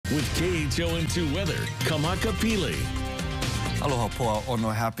With KHON2 Weather, Kamaka Pili. Aloha poa ono,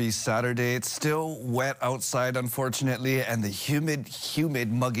 happy Saturday. It's still wet outside, unfortunately, and the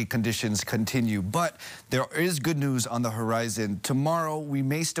humid, muggy conditions continue. But there is good news on the horizon. Tomorrow, we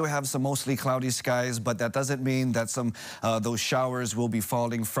may still have some mostly cloudy skies, but that doesn't mean that those showers will be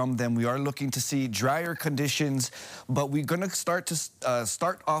falling from them. We are looking to see drier conditions, but we're going to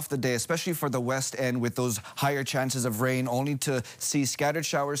start off the day, especially for the west end, with those higher chances of rain, only to see scattered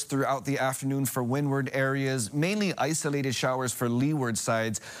showers throughout the afternoon for windward areas, mainly isolated showers for leeward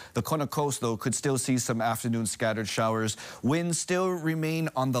sides. The Kona coast, though, could still see some afternoon scattered showers. Winds still remain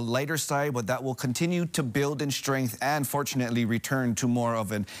on the lighter side, but that will continue to build in strength and, fortunately, return to more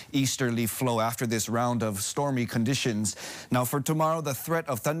of an easterly flow after this round of stormy conditions. Now, for tomorrow, the threat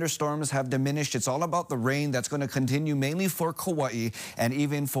of thunderstorms have diminished. It's all about the rain that's going to continue mainly for Kauai and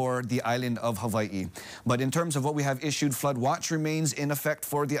even for the island of Hawaii. But in terms of what we have issued, flood watch remains in effect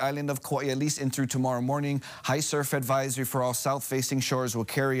for the island of Kauai, at least in through tomorrow morning. High surf advisory for all south-facing shores will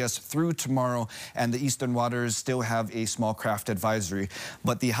carry us through tomorrow, and the eastern waters still have a small craft advisory.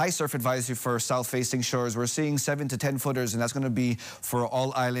 But the high surf advisory for south-facing shores, we're seeing 7 to 10 footers, and that's going to be for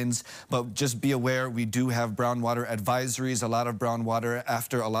all islands. But just be aware, we do have brown water advisories, a lot of brown water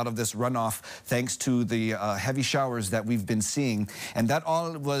after a lot of this runoff, thanks to the heavy showers that we've been seeing. And that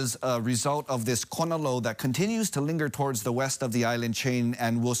all was a result of this Kona low that continues to linger towards the west of the island chain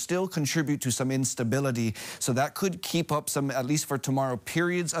and will still contribute to some instability. So that could keep up some, at least for tomorrow,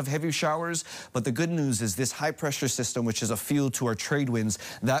 periods of heavy showers. But the good news is this high pressure system, which is a field to our trade winds,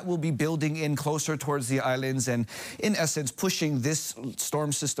 that will be building in closer towards the islands and, in essence, pushing this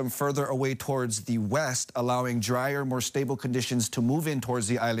storm system further away towards the west, allowing drier, more stable conditions to move in towards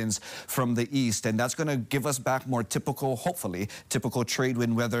the islands from the east. And that's going to give us back more typical, hopefully, typical trade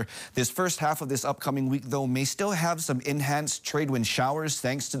wind weather. This first half of this upcoming week, though, may still have some enhanced trade wind showers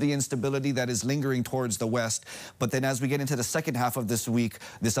thanks to the instability that is lingering towards the west. But then as we get into the second half of this week,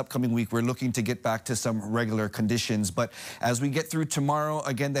 this upcoming week, we're looking to get back to some regular conditions. But as we get through tomorrow,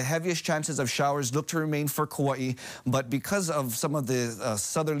 again, the heaviest chances of showers look to remain for Kauai. But because of some of the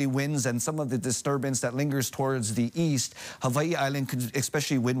southerly winds and some of the disturbance that lingers towards the east, Hawaii Island could,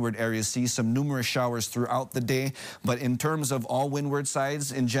 especially windward areas, see some numerous showers throughout the day. But in terms of all windward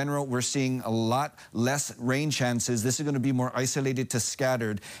sides in general, we're seeing a lot less rain chances. This is going to be more isolated to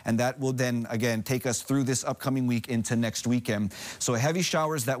scattered, and that will then, again, take us through this upcoming week into next weekend. So heavy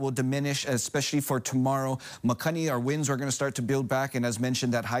showers that will diminish, especially for tomorrow. Makani, our winds are going to start to build back, and as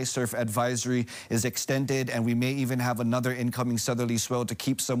mentioned, that high surf advisory is extended, and we may even have another incoming southerly swell to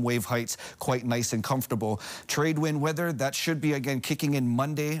keep some wave heights quite nice and comfortable. Trade wind weather, that should be, again, kicking in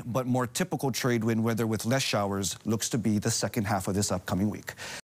Monday, but more typical trade wind weather with less showers looks to be the second half of this upcoming week.